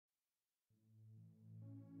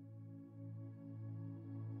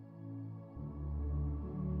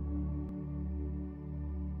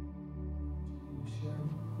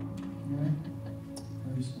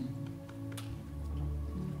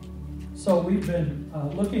So we've been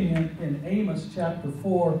looking in Amos chapter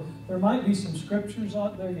 4. There might be some scriptures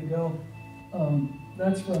on there. You go.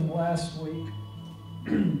 That's from last week.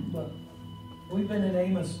 But we've been in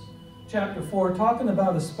Amos chapter 4 talking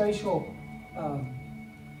about a spatial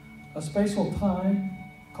time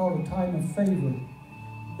called a time of favor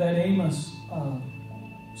that Amos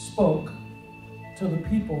spoke to the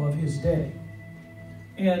people of his day.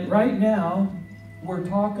 And right now we're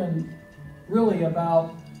talking really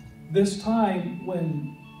about this time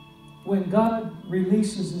when God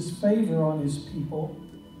releases his favor on his people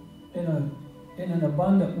in an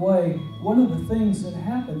abundant way. One of the things that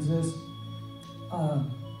happens is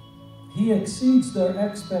he exceeds their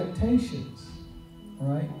expectations. All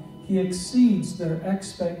right? He exceeds their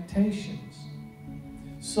expectations.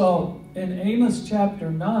 So in Amos chapter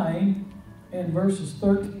 9 and verses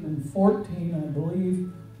 13 and 14, I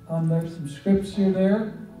believe, there's some scripture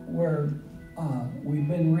there where we've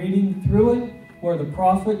been reading through it, where the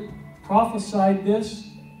prophet prophesied this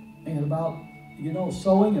and about,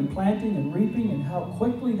 sowing and planting and reaping and how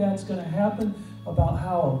quickly that's going to happen, about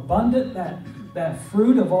how abundant that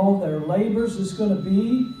fruit of all their labors is going to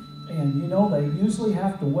be. And, they usually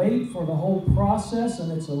have to wait for the whole process,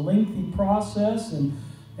 and it's a lengthy process, and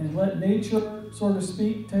let nature, so to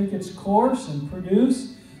speak, take its course and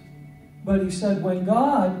produce. But he said when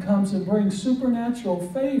God comes and brings supernatural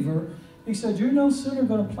favor, he said, you're no sooner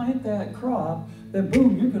going to plant that crop than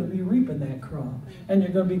boom, you're going to be reaping that crop. And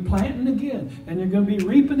you're going to be planting again. And you're going to be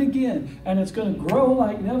reaping again. And it's going to grow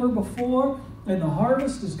like never before. And the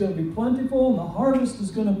harvest is going to be plentiful. And the harvest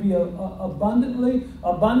is going to be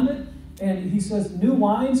abundant. And he says new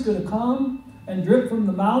wine's going to come and drip from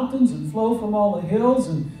the mountains and flow from all the hills.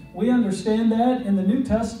 And we understand that in the New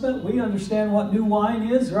Testament. We understand what new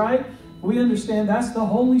wine is, right? We understand that's the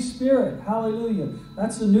Holy Spirit. Hallelujah.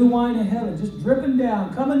 That's the new wine of heaven, just dripping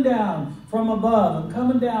down, coming down from above and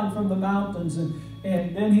coming down from the mountains. And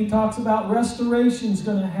then he talks about restoration's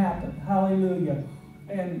going to happen. Hallelujah.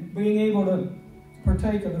 And being able to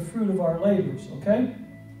partake of the fruit of our labors. Okay?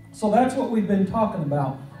 So that's what we've been talking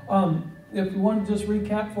about. If you want to just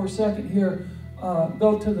recap for a second here,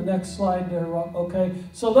 go to the next slide there. Okay?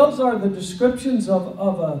 So those are the descriptions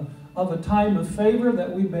of a time of favor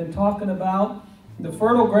that we've been talking about. The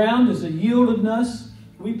fertile ground is a yieldedness.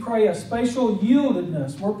 We pray a spatial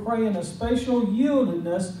yieldedness. We're praying a spatial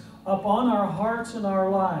yieldedness upon our hearts and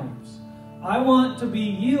our lives. I want to be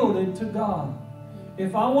yielded to God.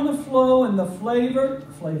 If I want to flow in the flavor,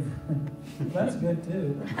 that's good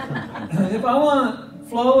too. If I want to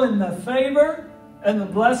flow in the favor and the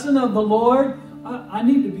blessing of the Lord, I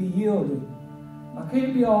need to be yielded. I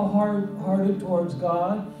can't be all hard-hearted towards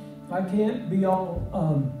God. I can't be all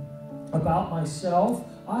about myself.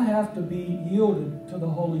 I have to be yielded to the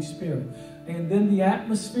Holy Spirit. And then the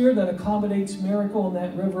atmosphere that accommodates miracle in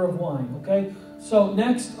that river of wine. Okay? So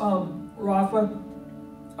next, Rafa,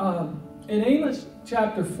 in Amos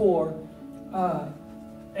chapter 4,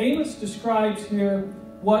 Amos describes here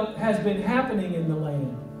what has been happening in the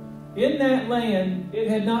land. In that land, it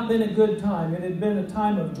had not been a good time. It had been a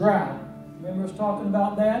time of drought. Remember us talking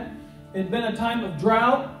about that? It had been a time of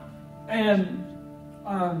drought. And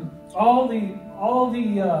all the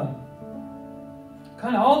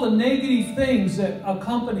negative things that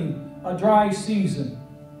accompany a dry season.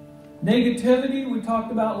 Negativity we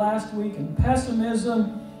talked about last week, and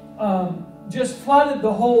pessimism just flooded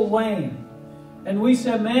the whole land. And we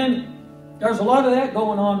said, man, there's a lot of that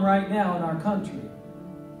going on right now in our country.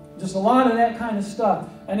 Just a lot of that kind of stuff.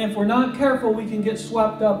 And if we're not careful, we can get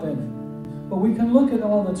swept up in it. But we can look at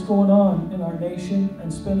all that's going on in our nation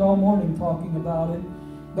and spend all morning talking about it.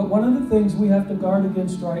 But one of the things we have to guard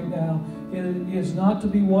against right now is not to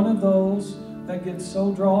be one of those that gets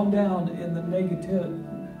so drawn down in the negativism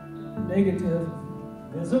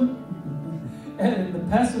and the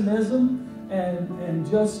pessimism and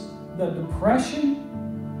just the depression.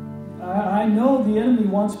 I know the enemy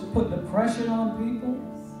wants to put depression on people.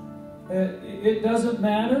 It doesn't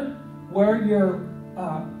matter where you're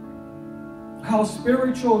how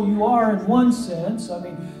spiritual you are in one sense. I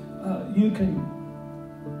mean,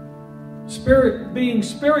 being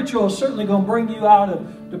spiritual is certainly going to bring you out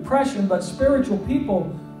of depression, but spiritual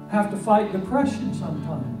people have to fight depression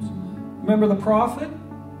sometimes. Remember the prophet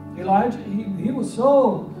Elijah? He was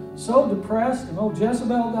so depressed, and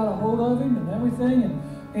Jezebel got a hold of him and everything,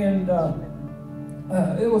 and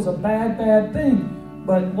it was a bad thing.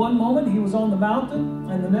 But one moment he was on the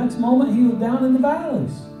mountain, and the next moment he was down in the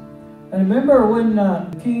valleys. And remember when the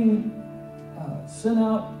king sent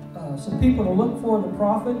out some people to look for the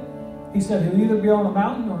prophet, he said he'll either be on a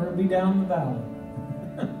mountain or he'll be down in the valley.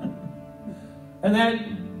 And that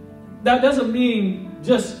that doesn't mean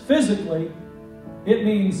just physically. It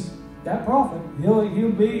means that prophet,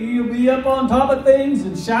 he'll be up on top of things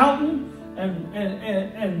and shouting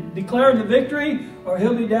and declaring the victory, or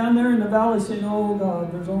he'll be down there in the valley saying, oh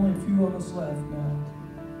God, there's only a few of us left now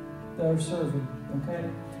that are serving. Okay?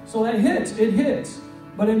 So that hits, it hits.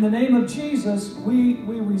 But in the name of Jesus, we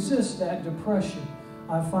resist that depression.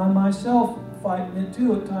 I find myself fighting it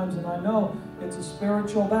too at times, and I know it's a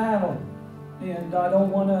spiritual battle. And I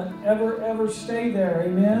don't want to ever stay there.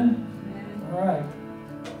 Amen? Amen. All right.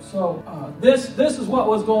 So this is what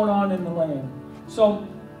was going on in the land. So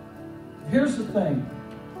here's the thing.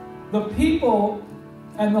 The people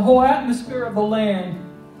and the whole atmosphere of the land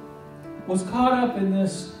was caught up in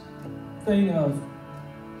this thing of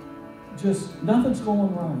just nothing's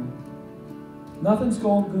going right. Nothing's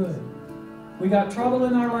going good. We got trouble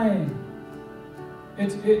in our land.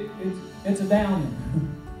 It's a downer.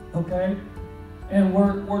 Okay? And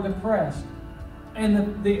we're depressed.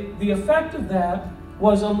 And the effect of that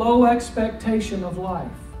was a low expectation of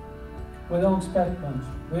life. We don't expect much.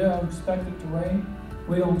 We don't expect it to rain.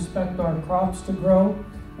 We don't expect our crops to grow.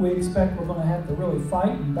 We expect we're going to have to really fight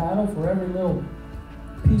and battle for every little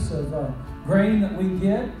piece of grain that we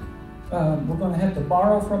get. We're going to have to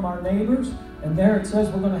borrow from our neighbors. And there it says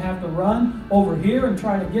we're going to have to run over here and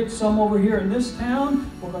try to get some over here in this town.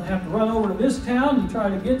 We're going to have to run over to this town and try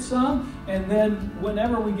to get some. And then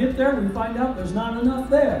whenever we get there, we find out there's not enough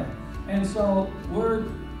there. And so we're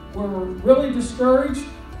really discouraged,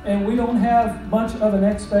 and we don't have much of an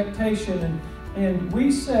expectation. And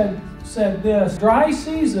we said this: dry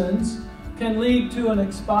seasons can lead to an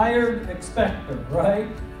expired expector, right?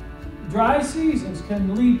 Dry seasons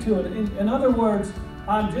can lead to it. In other words,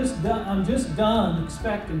 I'm just done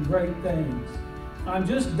expecting great things. I'm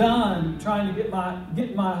just done trying to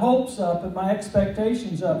get my hopes up and my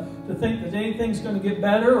expectations up, to think that anything's going to get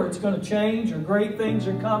better or it's going to change or great things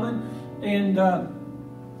are coming.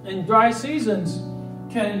 And dry seasons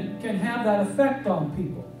can have that effect on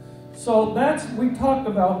people. So we talked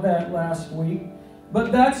about that last week.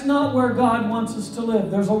 But that's not where God wants us to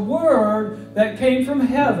live. There's a word that came from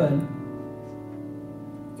heaven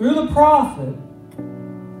through the prophet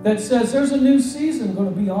that says there's a new season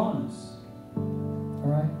going to be on us. All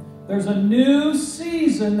right? There's a new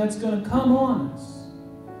season that's going to come on us.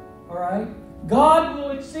 All right? God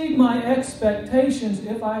will exceed my expectations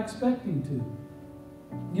if I expect Him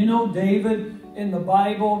to. You know, David in the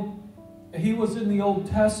Bible, he was in the Old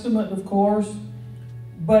Testament, of course,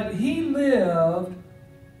 but he lived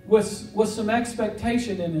with some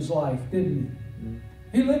expectation in his life, didn't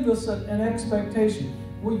he? He lived with an expectation.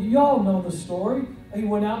 Well, you all know the story. He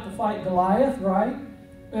went out to fight Goliath, right?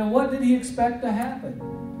 And what did he expect to happen?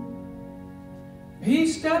 He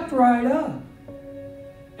stepped right up.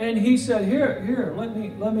 And he said, here, let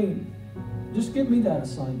me, just give me that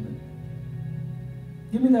assignment.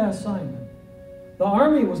 Give me that assignment. The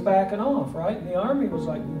army was backing off, right? And the army was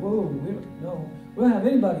like, whoa, we don't have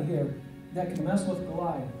anybody here that can mess with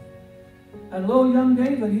Goliath. And little young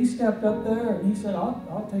David, he stepped up there and he said,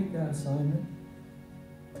 I'll take that assignment.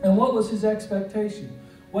 And what was his expectation?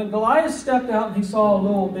 When Goliath stepped out and he saw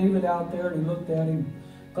little David out there and he looked at him,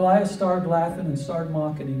 Goliath started laughing and started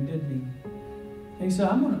mocking him, didn't he? And he said,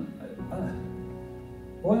 I'm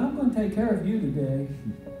going to take care of you today.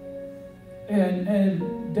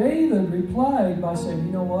 And David replied by saying,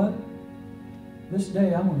 you know what? This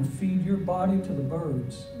day I'm going to feed your body to the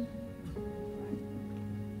birds.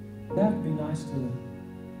 That would be nice to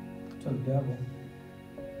the devil.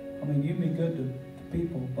 I mean, you be good to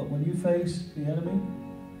people, but when you face the enemy,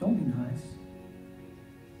 don't be nice.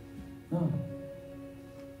 No.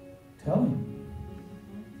 Tell him.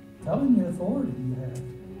 Tell him the authority you have.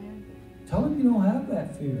 Tell him you don't have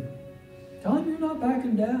that fear. Tell him you're not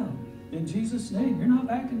backing down. In Jesus' name, you're not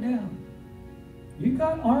backing down. You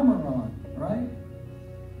got armor on, right?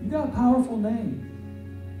 You got a powerful name.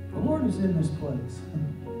 The Lord is in this place.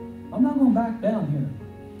 I'm not going to back down here.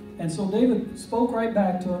 And so David spoke right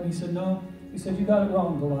back to him. He said, no. He said, you got it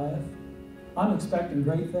wrong, Goliath. I'm expecting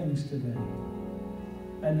great things today.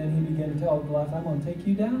 And then he began to tell Goliath, I'm going to take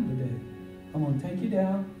you down today. I'm going to take you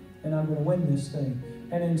down, and I'm going to win this thing.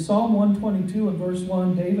 And in Psalm 122 and verse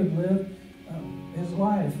 1, David lived his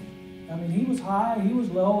life. I mean, he was high, he was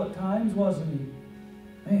low at times, wasn't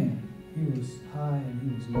he? Man, he was high and he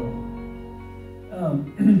was low.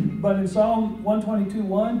 But in Psalm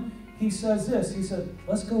 122:1, he says this. He said,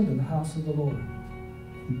 let's go to the house of the Lord.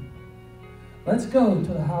 Let's go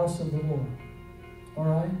to the house of the Lord. All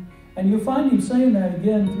right? And you'll find him saying that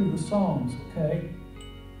again through the Psalms, okay?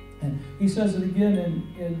 And he says it again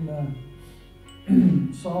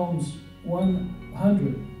in Psalms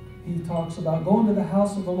 100. he talks about going to the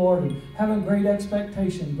house of the Lord and having great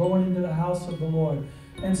expectation, going into the house of the Lord.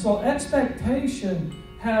 And so expectation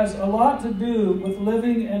has a lot to do with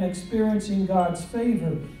living and experiencing God's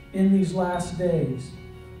favor in these last days.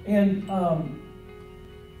 And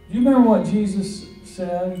do you remember what Jesus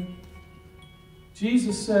said?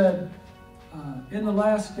 Jesus said, in the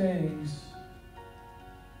last days,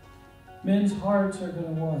 men's hearts are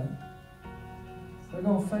going to what? They're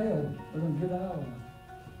going to fail. They're going to give out.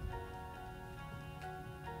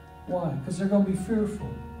 Why? Because they're going to be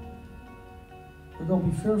fearful. They're going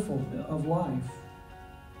to be fearful of life.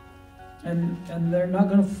 And they're not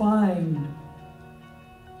going to find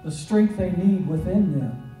the strength they need within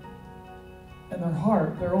them. And their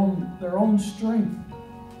heart, their own strength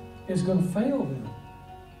is going to fail them.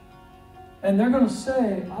 And they're going to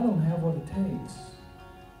say, I don't have what it takes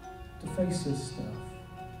to face this stuff.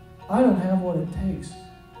 I don't have what it takes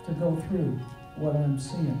to go through what I'm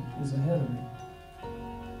seeing is ahead of me.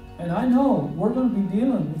 And I know we're going to be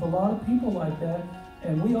dealing with a lot of people like that,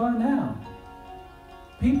 and we are now.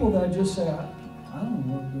 People that just say, I don't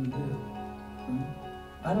know what we're going to do.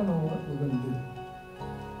 I don't know what we're going to do.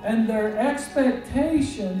 And their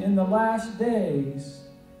expectation in the last days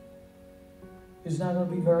is not going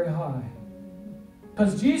to be very high.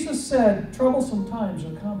 Because Jesus said, troublesome times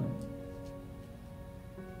are coming.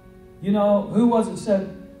 You know, who was it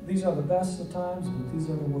said, these are the best of times, but these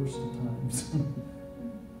are the worst of times.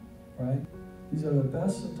 Right? These are the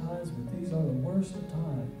best of times, but these are the worst of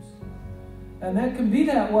times. And that can be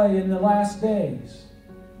that way in the last days.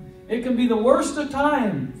 It can be the worst of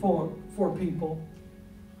time for people.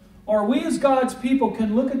 Or we as God's people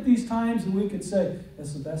can look at these times and we can say,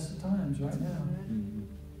 it's the best of times right now.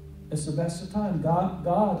 It's the best of time.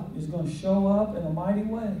 God is going to show up in a mighty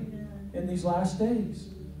way in these last days.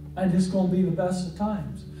 And it's going to be the best of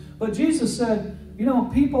times. But Jesus said, you know,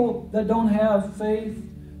 people that don't have faith,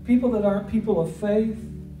 people that aren't people of faith,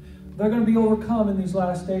 they're going to be overcome in these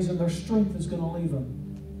last days, and their strength is going to leave them.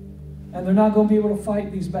 And they're not going to be able to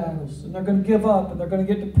fight these battles. And they're going to give up, and they're going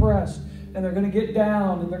to get depressed, and they're going to get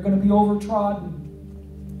down, and they're going to be overtrodden.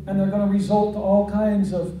 And they're going to result to all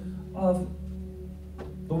kinds of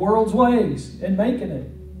the world's ways in making it.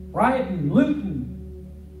 Rioting, looting,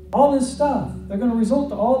 all this stuff. They're going to result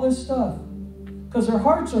to all this stuff. Because their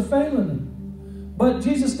hearts are failing them. But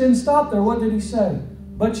Jesus didn't stop there. What did he say?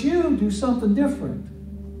 But you do something different.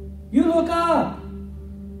 You look up.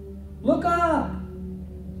 Look up.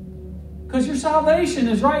 Because your salvation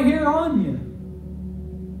is right here on you.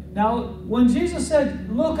 Now, when Jesus said,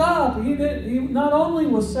 look up, he not only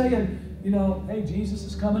was saying, you know, hey, Jesus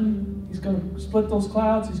is coming. He's going to split those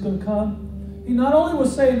clouds. He's going to come. He not only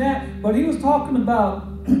was saying that, but he was talking about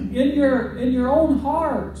in your own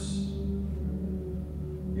hearts.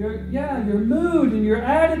 Your mood and your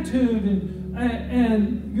attitude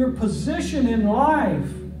and your position in life,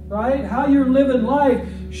 right? How you're living life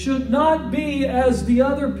should not be as the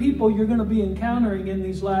other people you're going to be encountering in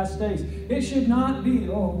these last days. It should not be,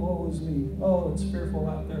 oh, woe is me. Oh, it's fearful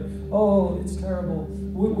out there. Oh, it's terrible.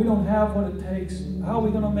 We don't have what it takes. How are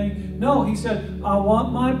we going to make... No, he said, I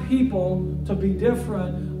want my people to be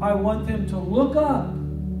different. I want them to look up.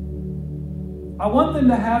 I want them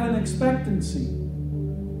to have an expectancy.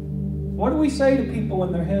 What do we say to people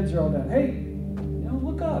when their heads are all down? Hey,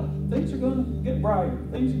 look up. Things are going to get brighter.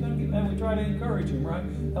 Things are going to get... And we try to encourage them, right?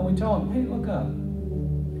 And we tell them, hey, look up.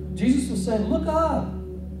 Jesus was saying, look up.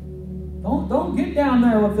 Don't get down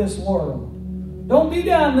there with this world. Don't be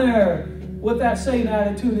down there with that same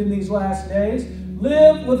attitude in these last days.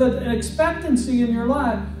 Live with an expectancy in your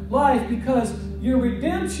life because your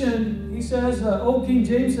redemption, he says, Old King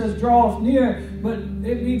James says, draweth near, but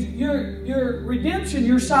it means your redemption,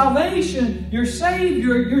 your salvation, your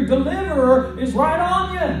Savior, your deliverer is right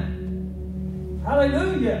on you.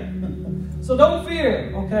 Hallelujah. So don't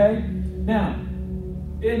fear, okay? Now,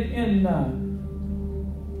 in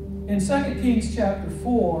 2 Kings chapter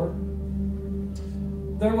 4,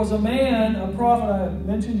 there was a man, a prophet, I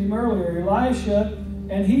mentioned him earlier, Elisha,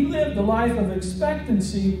 and he lived a life of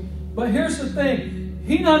expectancy. But here's the thing.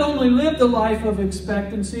 He not only lived a life of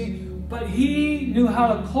expectancy, but he knew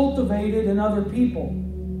how to cultivate it in other people.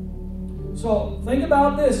 So think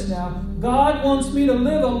about this now. God wants me to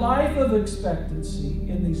live a life of expectancy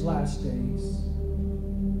in these last days.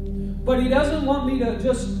 But he doesn't want me to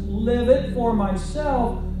just live it for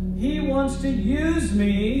myself. He wants to use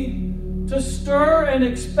me to stir an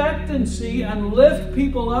expectancy and lift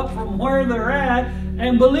people up from where they're at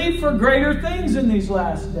and believe for greater things in these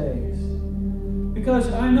last days. Because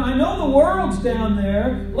I know the world's down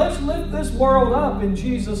there. Let's lift this world up in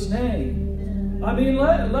Jesus' name. I mean,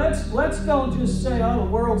 let's don't just say, oh,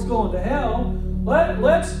 the world's going to hell.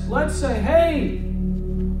 Let's say, hey,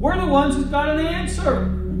 we're the ones who've got an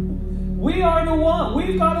answer. We are the one.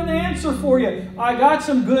 We've got an answer for you. I got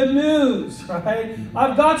some good news, right?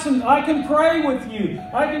 I can pray with you.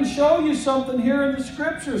 I can show you something here in the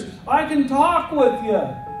Scriptures. I can talk with you.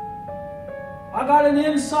 I got an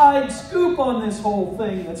inside scoop on this whole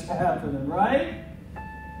thing that's happening, right?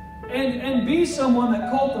 And be someone that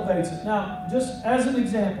cultivates it. Now, just as an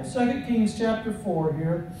example, 2 Kings chapter 4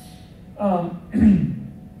 here.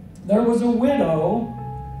 There was a widow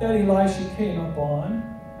that Elisha came upon.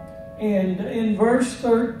 And in verse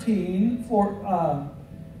 13,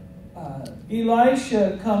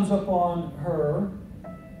 Elisha comes upon her,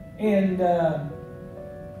 and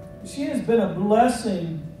she has been a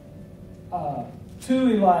blessing to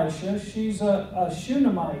Elisha. She's a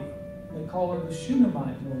Shunammite. They call her the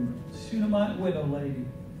Shunammite woman, Shunammite widow lady.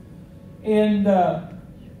 And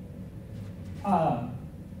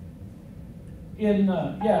in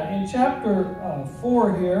chapter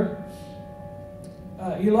 4 here,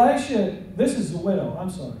 Elisha, this is the widow. I'm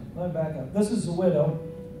sorry, let me back up. This is the widow,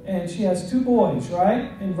 and she has 2 boys,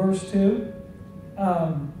 right? In verse 2.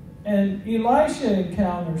 And Elisha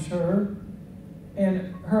encounters her,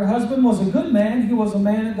 and her husband was a good man. He was a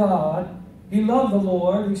man of God. He loved the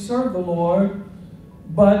Lord. He served the Lord.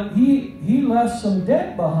 But he left some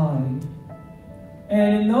debt behind.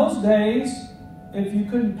 And in those days, if you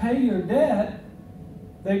couldn't pay your debt,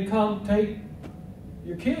 they'd come take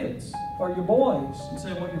your kids or your boys and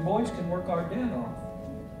say, well, your boys can work our debt off.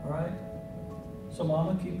 All right? So,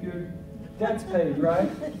 Mama, keep your debts paid,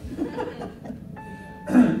 right?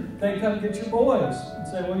 They come get your boys and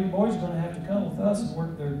say, well, your boys are going to have to come with us and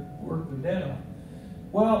work their debt off.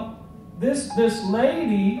 Well, this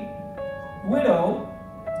lady, widow,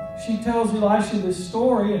 she tells Elisha this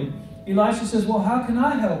story, and Elisha says, well, how can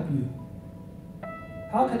I help you?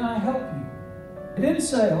 How can I help you? He didn't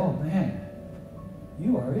say, oh, man,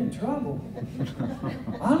 you are in trouble.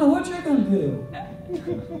 I don't know what you're going to do.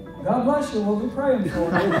 God bless you. We'll be praying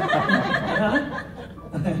for you.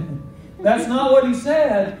 That's not what he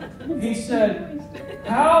said. He said,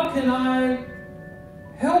 how can I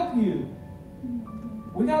help you?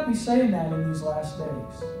 We got to be saying that in these last days.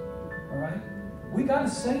 All right? We got to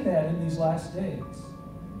say that in these last days.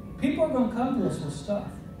 People are going to come to us with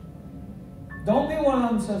stuff. Don't be one of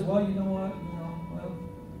them that says, well, you know what?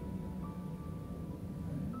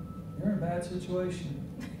 You're in a bad situation.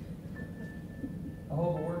 I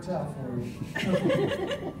hope it works out for you.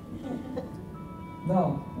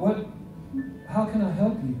 No. How can I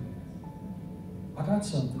help you? I got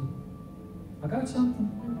something.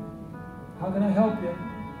 How can I help you?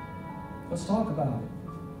 Let's talk about it.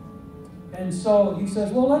 And so he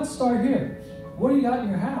says, well, let's start here. What do you got in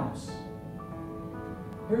your house?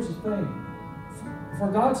 Here's the thing. For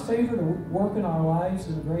God's favor to work in our lives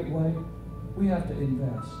in a great way, we have to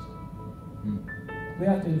invest. We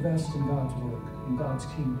have to invest in God's work, in God's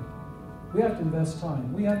kingdom. We have to invest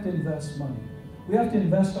time. We have to invest money. We have to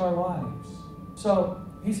invest our lives. So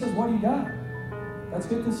he says, what do you got? Let's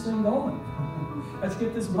get this thing going. Let's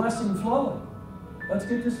get this blessing flowing. Let's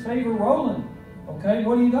get this favor rolling. Okay,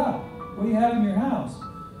 what do you got? What do you have in your house?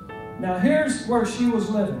 Now here's where she was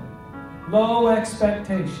living. Low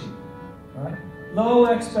expectation. Right? Low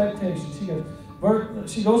expectation.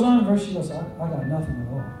 She goes on in verse, she goes, I got nothing at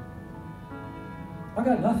all. I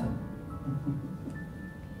got nothing.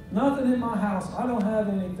 Nothing in my house. I don't have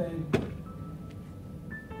anything.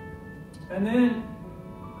 And then,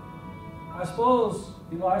 I suppose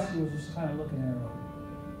Elisha was just kind of looking at her like,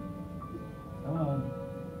 come on.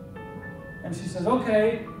 And she says,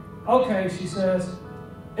 okay, she says,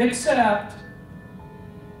 except,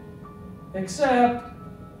 I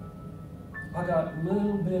got a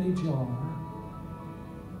little bitty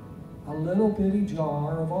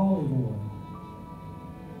jar of olive oil.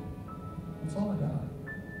 That's all I got.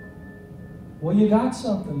 Well, you got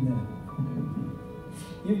something then.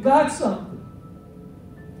 You've got something.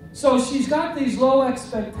 So she's got these low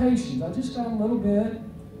expectations. I just got a little bit.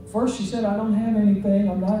 First she said, I don't have anything.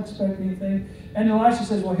 I'm not expecting anything. And Elisha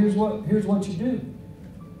says, well, here's what you do.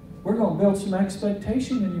 We're going to build some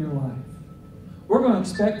expectation in your life. We're going to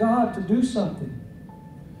expect God to do something.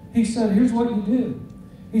 He said, here's what you do.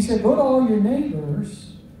 He said, go to all your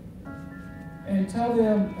neighbors and tell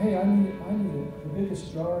them, hey, I need the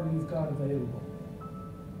biggest jar you've got available.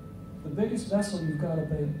 The biggest vessel you've got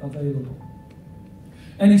available.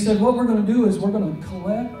 And he said, what we're going to do is we're going to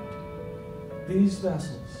collect these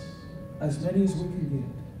vessels, as many as we can get.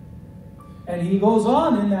 And he goes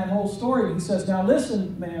on in that whole story. He says, now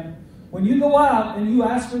listen, ma'am, when you go out and you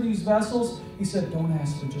ask for these vessels, he said, don't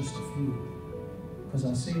ask for just a few, because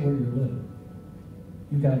I see where you're living.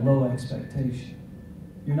 You've got low expectation.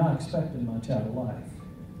 You're not expecting much out of life.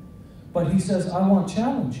 But he says, I want to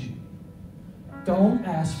challenge you. Don't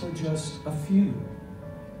ask for just a few.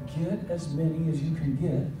 Get as many as you can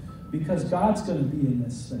get, because God's going to be in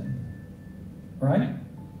this thing. Right?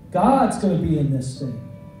 God's going to be in this thing.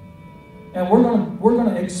 And we're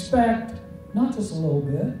going to expect not just a little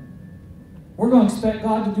bit. We're going to expect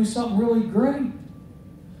God to do something really great.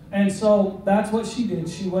 And so that's what she did.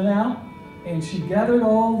 She went out and she gathered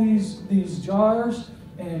all these jars,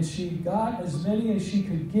 and she got as many as she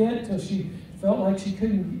could get till she felt like she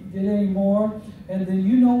couldn't get any more. And then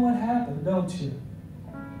you know what happened, don't you?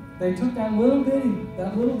 They took that little bitty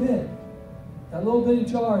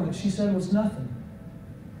jar that she said was nothing.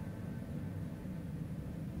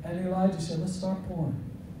 And Elijah said, let's start pouring.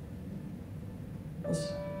 Let's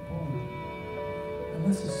start pouring. And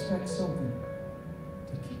let's expect something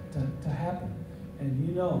to happen. And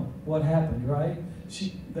you know what happened, right?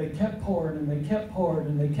 They kept pouring, and they kept pouring,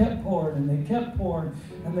 and they kept pouring, and they kept pouring.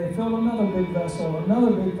 And they filled another big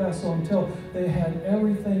vessel, until they had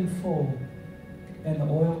everything full. And the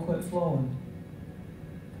oil quit flowing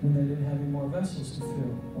when they didn't have any more vessels to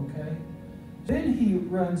fill, okay? Then he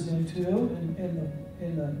runs into,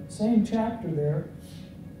 in the same chapter there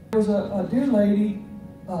was a dear lady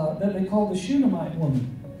that they called the Shunammite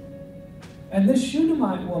woman. And this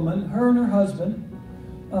Shunammite woman, her and her husband,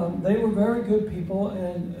 they were very good people,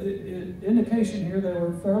 and indication here they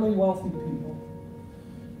were fairly wealthy people.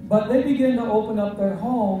 But they began to open up their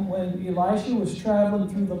home when Elisha was traveling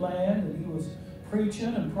through the land, and he was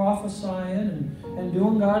preaching and prophesying and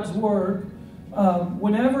doing God's word.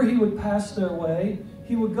 Whenever he would pass their way,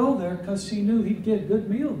 he would go there because he knew he'd get a good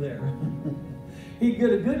meal there. He'd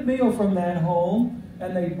get a good meal from that home,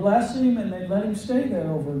 and they'd bless him, and they'd let him stay there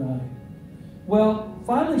overnight. Well,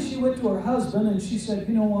 finally she went to her husband, and she said,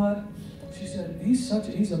 you know what? She said,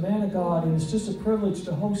 he's a man of God, and it's just a privilege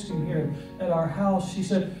to host him here at our house. She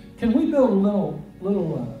said, can we build a little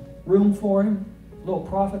room for him? A little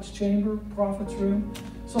prophet's chamber, prophet's room,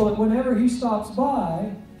 so that whenever he stops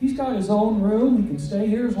by, he's got his own room. He can stay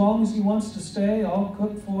here as long as he wants to stay. I'll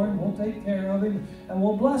cook for him. We'll take care of him, and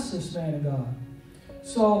we'll bless this man of God.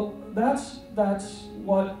 So that's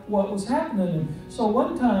what was happening. And so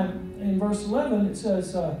one time in verse 11 it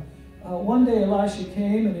says, one day Elisha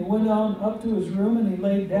came, and he went on up to his room, and he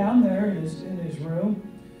laid down there in his room,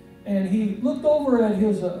 and he looked over at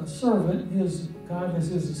his servant, his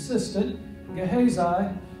assistant, Gehazi.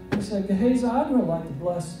 He said, Gehazi, I'd really like to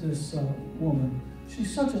bless this woman.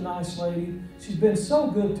 She's such a nice lady. She's been so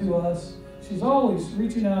good to us. She's always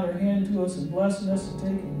reaching out her hand to us and blessing us and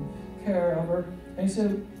taking care of her. And he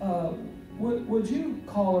said, would you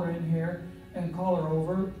call her in here and call her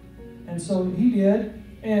over? And so he did.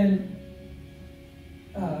 And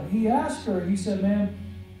he asked her, he said, ma'am,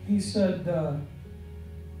 he said,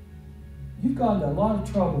 you've gone to a lot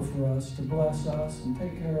of trouble for us to bless us and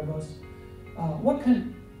take care of us. What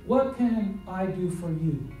can I do for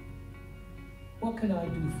you? What can I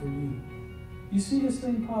do for you? You see this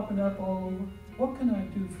thing popping up all over? What can I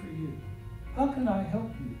do for you? How can I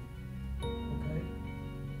help you? Okay?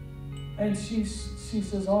 And she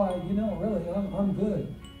says, oh, really, I'm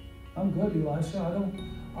good. I'm good, Elisha.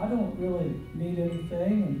 I don't really need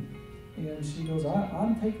anything. And she goes,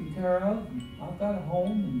 I'm taken care of. And I've got a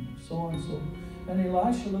home, and so on and so on. And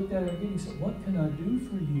Elisha looked at her again. He said, what can I do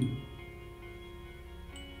for you?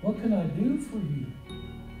 What can I do for you?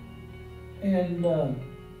 And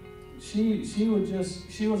she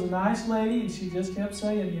was a nice lady, and she just kept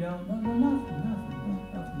saying, no, nothing,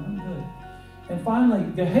 I'm good. And finally,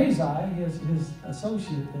 Gehazi, his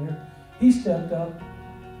associate there, he stepped up,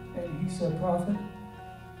 and he said, prophet,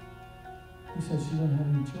 he said, she doesn't have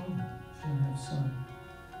any children. She doesn't have a son.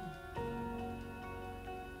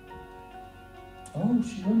 Oh,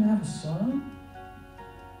 she doesn't have a son?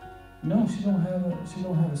 No, she don't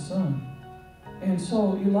have a son. And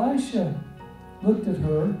so Elisha looked at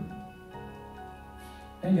her,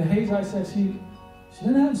 and Gehazi said, she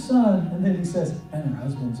didn't have a son. And then he says, and her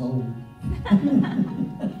husband's old.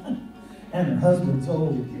 And her husband's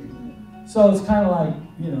old. So it's kind of like,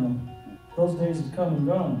 those days have come and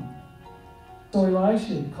gone. So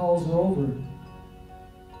Elisha calls her over,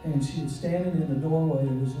 and she was standing in the doorway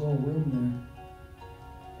of his little room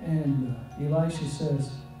there. And Elisha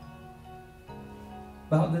says,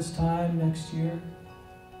 about this time next year,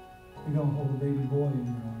 you're going to hold a baby boy in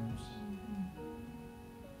your arms.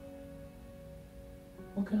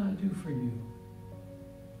 What can I do for you?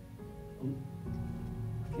 I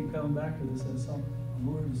keep coming back to this. That's something. The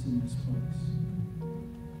Lord is in this place.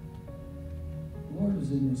 The Lord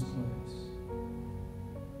is in this place.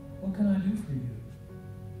 What can I do for you?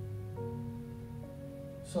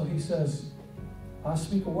 So he says, I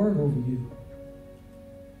speak a word over you.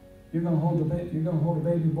 You're going to hold a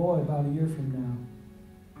baby boy about a year from now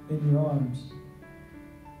in your arms.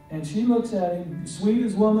 And she looks at him, sweet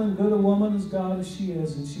as woman, good a woman as God as she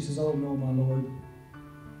is, and she says, oh no, my Lord.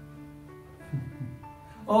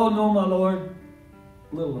 Oh no, my Lord.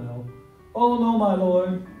 Little L. Oh no, my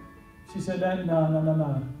Lord. She said that,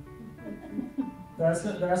 no. That's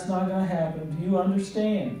not going to happen. Do you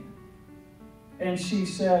understand? And she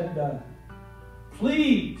said,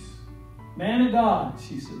 please, man of God,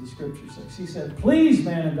 she said, the scripture says, she said, please,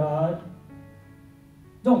 man of God,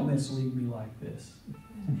 don't mislead me like this.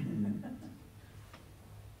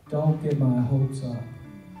 Don't get my hopes up.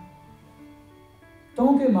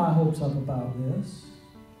 Don't get my hopes up about this.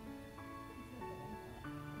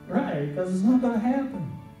 Right, because it's not going to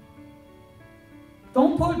happen.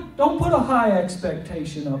 Don't put a high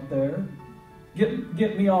expectation up there.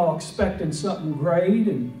 Get me all expecting something great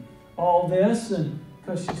and all this, and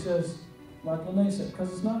because she says, like Lene said,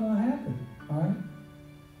 because it's not going to happen. All right?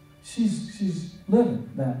 She's living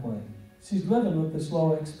that way. She's living with this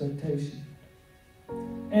low expectation.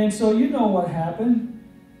 And so you know what happened.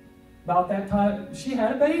 About that time, she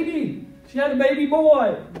had a baby. She had a baby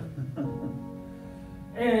boy.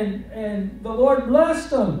 and the Lord blessed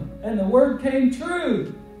them. And the word came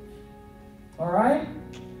true. All right?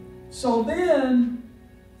 So then,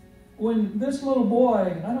 when this little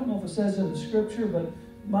boy, I don't know if it says in the scripture, but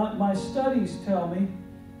my studies tell me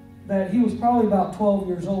that he was probably about 12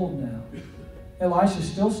 years old now. Elisha's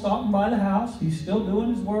still stopping by the house. He's still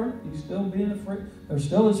doing his work. He's still being they're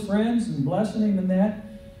still his friends and blessing him and that.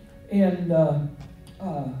 And the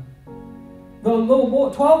little boy,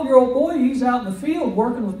 12-year-old boy, he's out in the field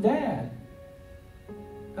working with Dad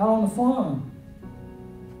out on the farm.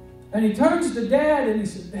 And he turns to Dad and he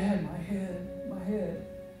says, Dad, my head,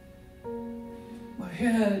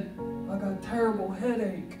 I got a terrible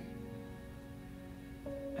headache.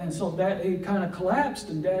 And so he kind of collapsed,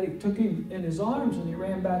 and Daddy took him in his arms and he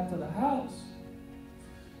ran back to the house.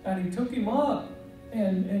 And he took him up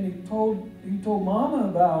and he told Mama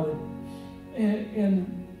about it.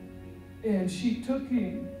 And she took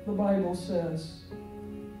him, the Bible says,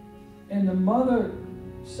 and the mother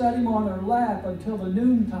set him on her lap until the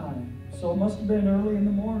noontime. So it must have been early in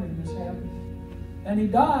the morning this happened. And he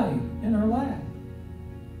died in her lap.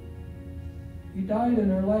 He died in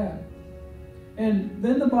her lap. And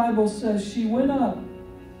then the Bible says she went up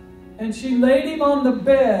and she laid him on the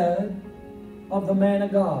bed of the man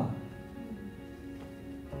of God.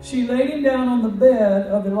 She laid him down on the bed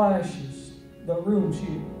of Elisha's, the room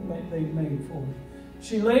they made for him.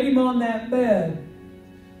 She laid him on that bed,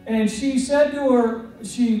 and she said to her,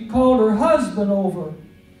 she called her husband over,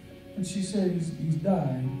 and she said, he's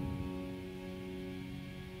died.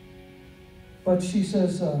 But she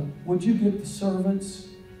says, would you get the servants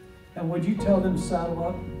and would you tell them to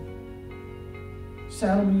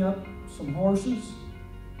saddle me up some horses,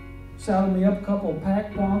 saddle me up a couple of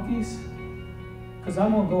pack donkeys, because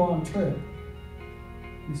I'm going to go on a trip.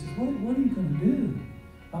 He says, what are you going to do?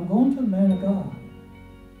 I'm going to the man of God.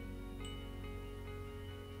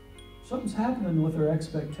 Something's happening with her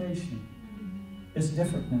expectation. It's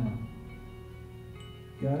different now.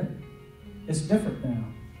 Got it? It's different now.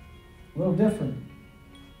 A little different.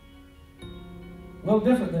 A little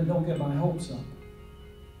different than don't get my hopes up.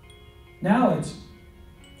 Now it's,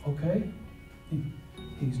 okay,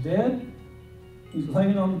 he's dead. He's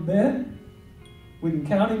laying on the bed. We can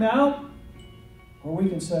count him out. Or we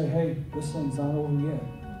can say, hey, this thing's not over yet.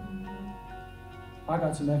 I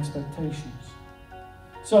got some expectations.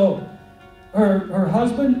 So her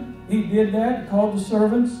husband, he did that, called the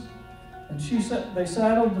servants, and they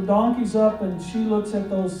saddled the donkeys up, and she looks at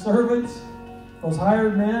those servants, those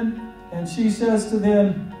hired men, and she says to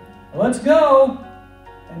them, let's go.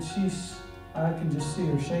 And I can just see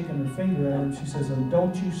her shaking her finger at him. She says, oh,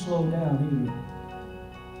 don't you slow down either.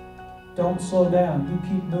 Don't slow down. You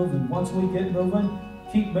keep moving. Once we get moving,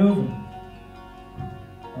 keep moving.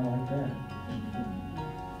 I like that.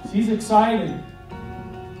 She's excited.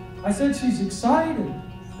 I said she's excited.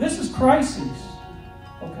 This is crisis.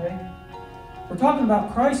 Okay? We're talking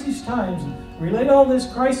about crisis times. Relate all this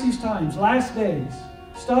crisis times, last days.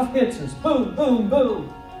 Stuff hits us. Boom, boom,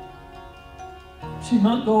 boom. She's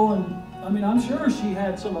not going, I'm sure she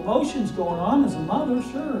had some emotions going on as a mother,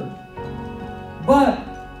 sure. But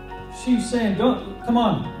she's saying, come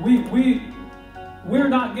on, we're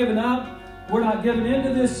not giving up. We're not giving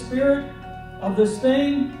into this spirit of this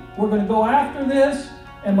thing. We're going to go after this.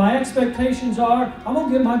 And my expectations are, I'm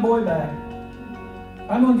going to get my boy back.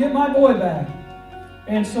 I'm going to get my boy back.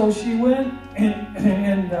 And so she went,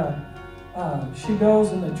 and she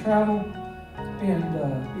goes, and they travel. And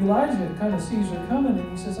Elijah kind of sees her coming,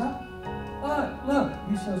 and he says, look.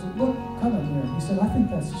 He says, look, coming there. He said, I think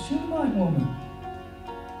that's the Shunammite woman.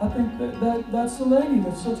 I think that's the lady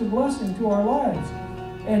that's such a blessing to our lives.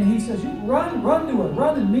 And he says, you run to her,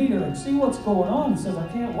 run and meet her and see what's going on. He says, I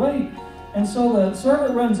can't wait. And so the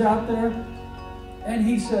servant runs out there, and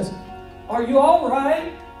he says, are you all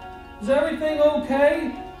right? Is everything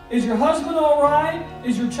okay? Is your husband all right?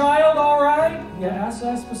 Is your child all right? Yeah, ask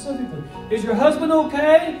that specifically. Is your husband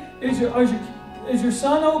okay? Is your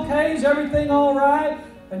son okay? Is everything all right?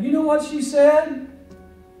 And you know what she said?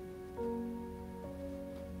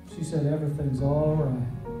 She said, everything's all right.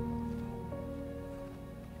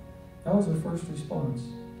 That was her first response.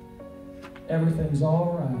 Everything's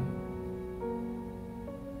all right.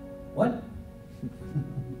 What?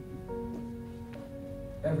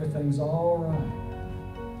 Everything's all right.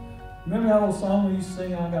 Remember that old song we used to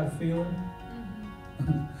sing, I Got a Feeling?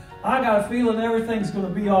 I got a feeling everything's going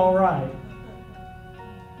to be all right.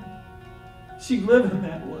 She's living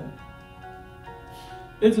that way.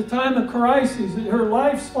 It's a time of crisis. Her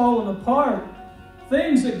life's fallen apart.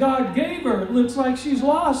 Things that God gave her, it looks like she's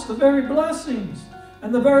lost the very blessings.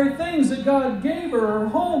 And the very things that God gave her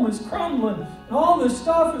home is crumbling. And all this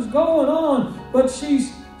stuff is going on. But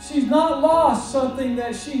she's not lost something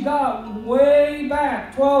that she got way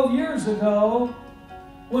back 12 years ago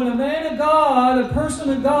when a man of God, a person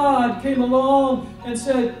of God came along and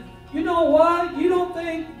said, you know what? You don't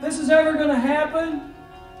think this is ever going to happen?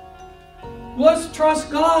 Let's trust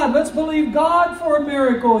God. Let's believe God for a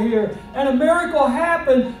miracle here. And a miracle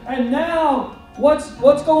happened. And now, what's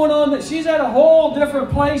going on? That she's at a whole different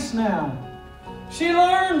place now. She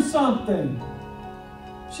learned something.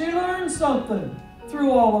 She learned something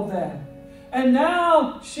through all of that. And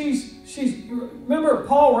now she's remember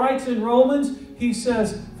Paul writes in Romans, he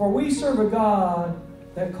says, for we serve a God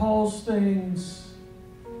that calls things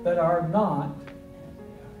that are not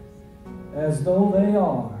as though they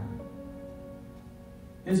are.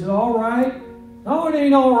 Is it all right? No, it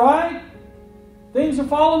ain't all right. Things are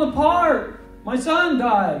falling apart. My son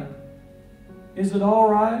died. Is it all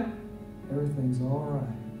right? Everything's all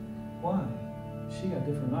right. Why? She got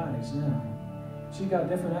different eyes now. She got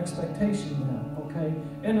different expectation now, okay,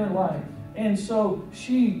 in her life. And so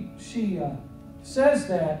she says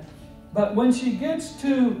that. But when she gets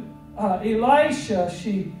to Elisha,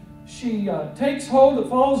 she takes hold,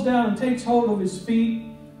 falls down and takes hold of his feet,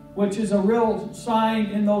 which is a real sign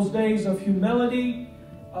in those days of humility,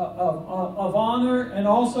 of honor. And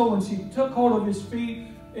also when she took hold of his feet,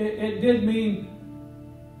 it did mean,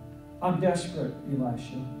 I'm desperate,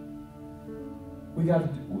 Elisha.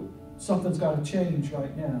 Something's got to change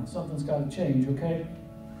right now. Something's got to change, okay?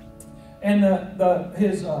 And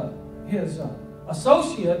his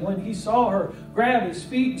associate, when he saw her grab his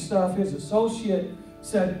feet and stuff, his associate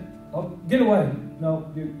said, oh, get away.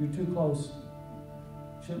 No, you're too close.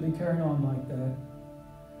 Shouldn't be carrying on like that.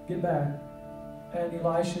 Get back. And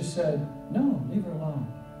Elisha said, no, leave her alone.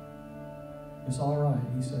 It's all right.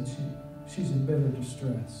 He said, she's in bitter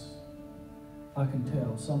distress. I can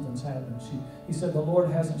tell something's happened. He said, the Lord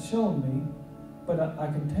hasn't shown me, but I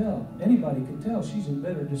can tell. Anybody can tell she's in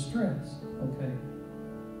bitter distress. Okay.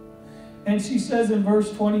 And she says in verse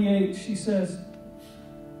 28, she says,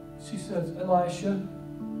 Elisha,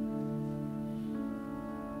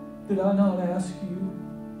 did I not ask you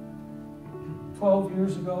 12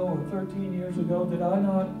 years ago or 13 years ago, did I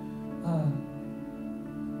not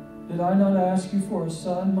ask you for a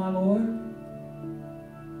son, my Lord?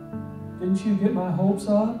 Didn't you get my hopes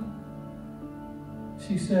up?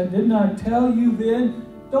 She said, didn't I tell you then?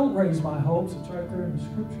 Don't raise my hopes. It's right there in the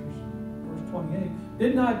scriptures. Verse 28.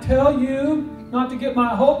 Didn't I tell you not to get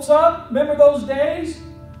my hopes up? Remember those days?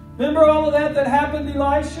 Remember all of that happened,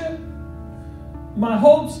 Elisha? My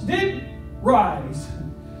hopes did rise.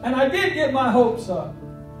 And I did get my hopes up.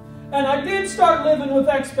 And I did start living with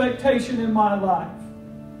expectation in my life.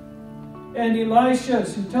 And Elisha,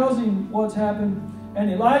 she tells him what's happened. And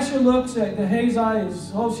Elisha looks at Gehazi, his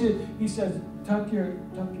associate. He says, tuck your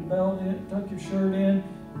belt in, tuck your shirt in,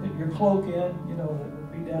 your cloak in,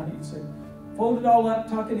 be down. He said, fold it all up,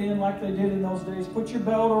 tuck it in like they did in those days. Put your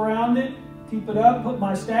belt around it, keep it up, put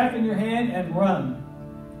my staff in your hand, and run.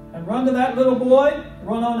 And run to that little boy,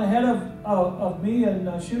 run on ahead of me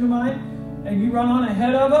and Shunammite, and you run on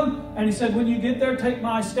ahead of him. And he said, when you get there, take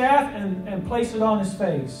my staff and place it on his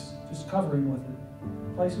face. Just cover him with it.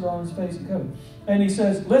 Place it on his face and cover. And he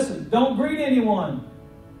says, listen, don't greet anyone.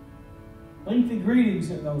 Lengthy greetings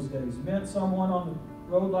in those days. You met someone on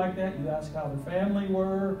the road like that, you ask how their family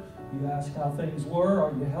were, you ask how things were,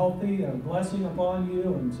 are you healthy, a blessing upon you,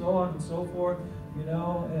 and so on and so forth, you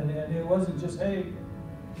know, and it wasn't just, hey,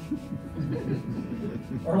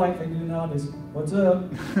 or like they do nowadays, what's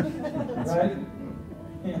up, right?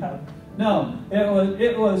 Yeah. No,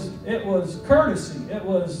 it was courtesy, it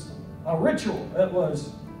was a ritual, it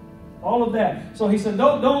was all of that. So he said,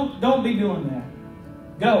 don't be doing that.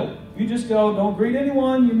 Go. You just go. Don't greet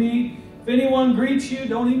anyone you meet. If anyone greets you,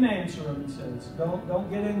 don't even answer them, he says. Don't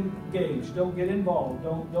get engaged. Don't get involved.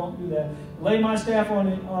 Don't do that. Lay my staff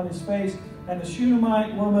on his face. And the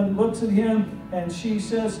Shunammite woman looks at him and she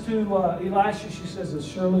says to Elisha, she says, as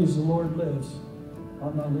surely as the Lord lives,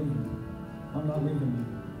 I'm not leaving you. I'm not leaving you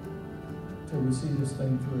till we see this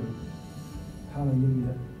thing through.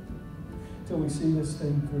 Hallelujah. Till we see this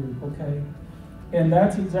thing through, okay? And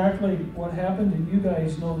that's exactly what happened. And you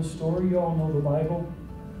guys know the story. You all know the Bible.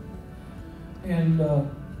 And the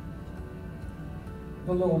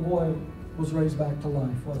little boy was raised back to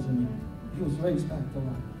life, wasn't he? He was raised back to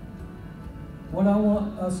life. What I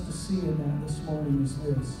want us to see in that this morning is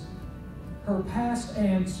this. Her past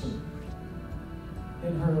answer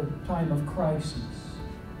in her time of crisis,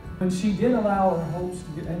 when she did allow her hopes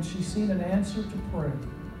to get, and she seen an answer to prayer,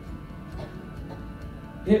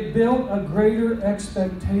 it built a greater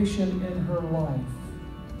expectation in her life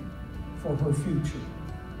for her future.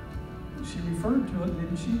 She referred to it,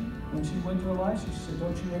 didn't she? When she went to Elisha, she said,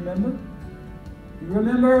 don't you remember? You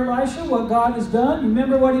remember, Elisha, what God has done? You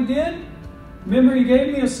remember what he did? Remember he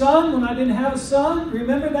gave me a son when I didn't have a son?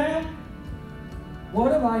 Remember that?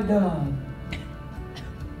 What have I done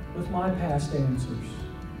with my past answers?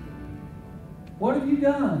 What have you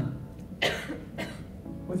done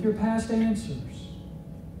with your past answers?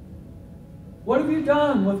 What have you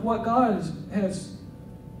done with what God has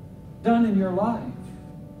done in your life?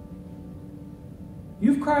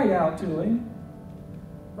 You've cried out to him,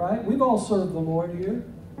 right? We've all served the Lord here.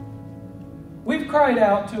 We've cried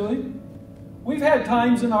out to him. We've had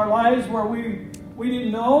times in our lives where we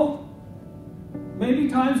didn't know. Maybe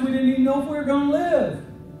times we didn't even know if we were going to live.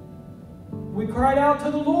 We cried out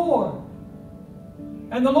to the Lord.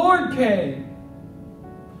 And the Lord came.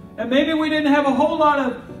 And maybe we didn't have a whole lot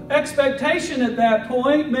of expectation at that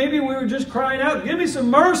point. Maybe we were just crying out, give me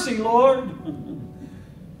some mercy, Lord.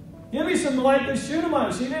 Give me some, like the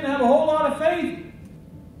Shunammite. She didn't have a whole lot of faith.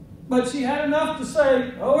 But she had enough to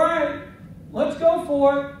say, all right, let's go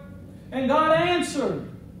for it. And God answered.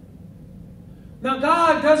 Now,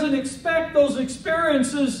 God doesn't expect those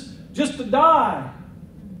experiences just to die.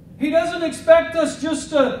 He doesn't expect us just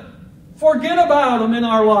to forget about them in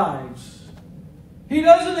our lives. He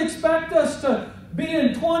doesn't expect us to be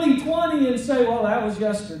in 2020 and say, well, that was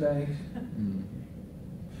yesterday.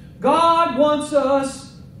 God wants us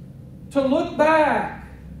to look back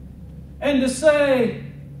and to say,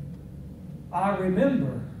 I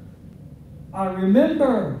remember. I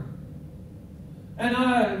remember. And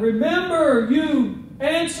I remember you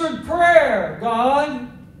answered prayer, God.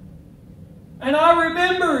 And I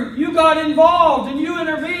remember you got involved and you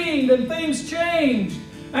intervened and things changed.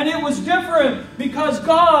 And it was different because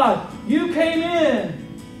God, you came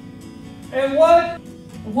in. And what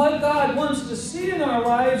God wants to see in our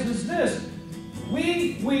lives is this.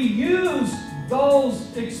 We use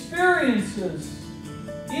those experiences,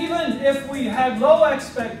 even if we had low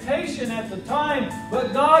expectation at the time,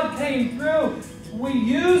 but God came through. We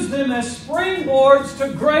use them as springboards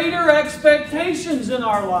to greater expectations in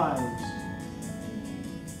our lives.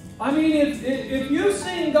 I mean, if you've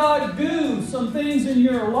seen God do some things in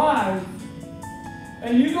your life,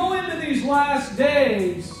 and you go into these last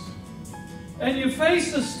days, and you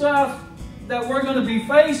face the stuff that we're going to be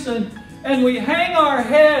facing, and we hang our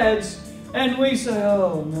heads, and we say,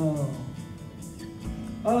 oh no.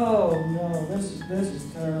 Oh no, this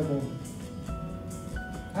is terrible.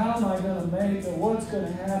 How am I going to make it? What's going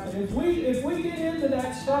to happen? If we get into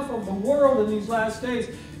that stuff of the world in these last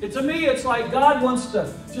days, to me it's like God wants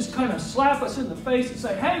to just kind of slap us in the face and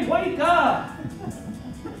say, hey, wake up!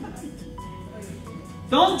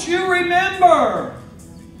 Don't you remember?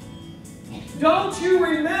 Don't you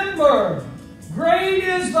remember? Great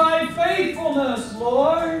is thy faithfulness,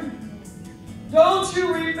 Lord. Don't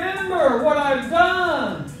you remember what I've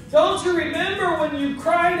done? Don't you remember when you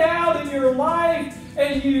cried out in your life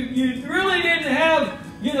and you really didn't have,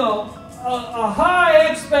 a high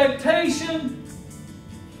expectation?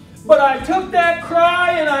 But I took that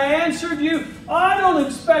cry and I answered you. I don't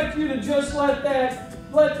expect you to just let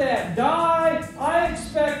that die.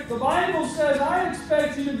 The Bible says I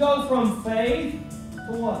expect you to go from faith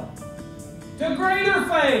to what? To greater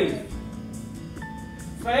faith.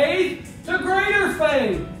 faith to greater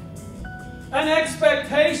faith. An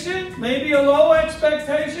expectation, maybe a low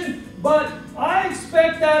expectation, but I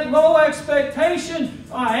expect that low expectation.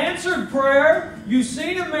 I answered prayer, you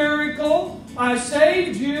seen a miracle, I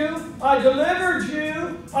saved you, I delivered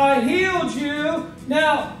you, I healed you.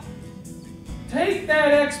 Now, take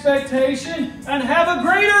that expectation and have a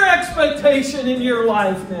greater expectation in your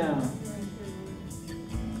life now.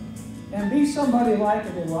 And be somebody like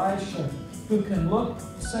an Elisha who can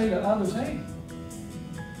say to others, hey,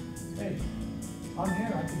 I'm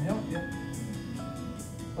here, I can help you.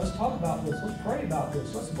 Let's talk about this, let's pray about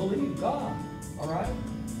this, let's believe God, all right?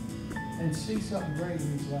 And see something great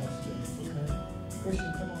in these last days, okay?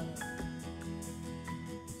 Christian, come on.